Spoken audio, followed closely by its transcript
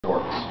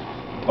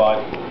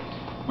but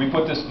we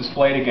put this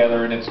display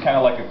together, and it's kind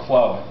of like a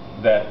club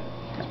that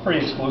it's a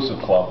pretty exclusive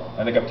club.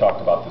 I think I've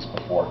talked about this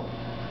before,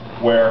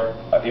 where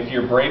if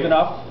you're brave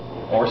enough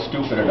or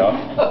stupid enough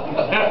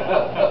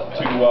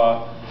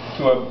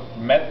to have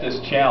met this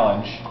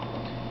challenge,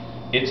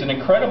 it's an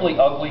incredibly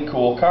ugly,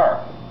 cool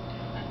car,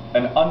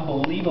 an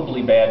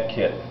unbelievably bad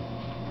kit.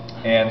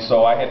 And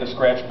so I had to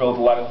scratch build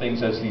a lot of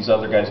things as these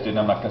other guys did.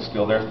 I'm not going to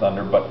steal their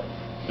thunder, but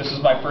this is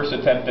my first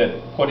attempt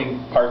at putting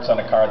parts on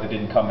a car that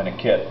didn't come in a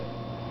kit.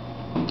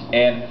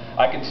 And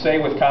I can say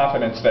with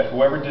confidence that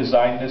whoever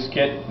designed this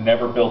kit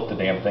never built the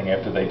damn thing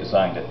after they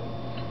designed it,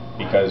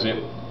 because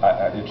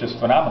it's just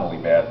phenomenally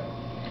bad.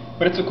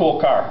 But it's a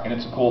cool car, and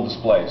it's a cool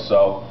display.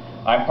 So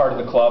I'm part of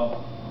the club.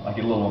 I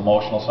get a little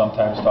emotional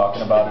sometimes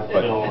talking about it,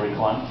 but a little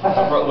reclamped.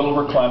 A little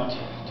reclamped.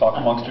 Talk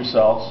amongst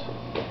yourselves.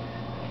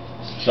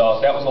 So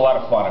that was a lot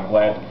of fun. I'm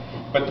glad.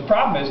 But the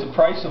problem is the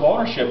price of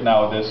ownership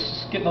now of this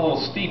is getting a little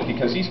steep,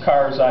 because these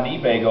cars on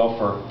eBay go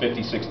for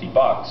 50, 60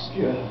 bucks.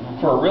 Yeah.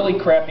 For a really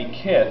crappy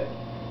kit,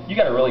 you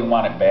got to really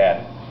want it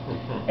bad.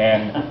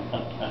 And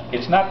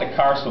it's not the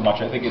car so much.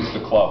 I think it's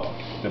the club,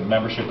 the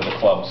membership of the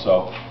club.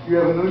 So. You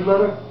have a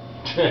newsletter?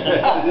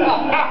 Yeah,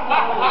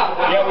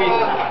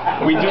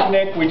 we do,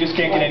 Nick. We just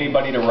can't get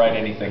anybody to write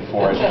anything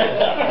for it.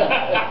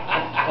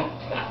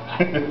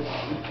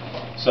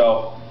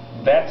 So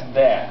that's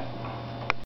that.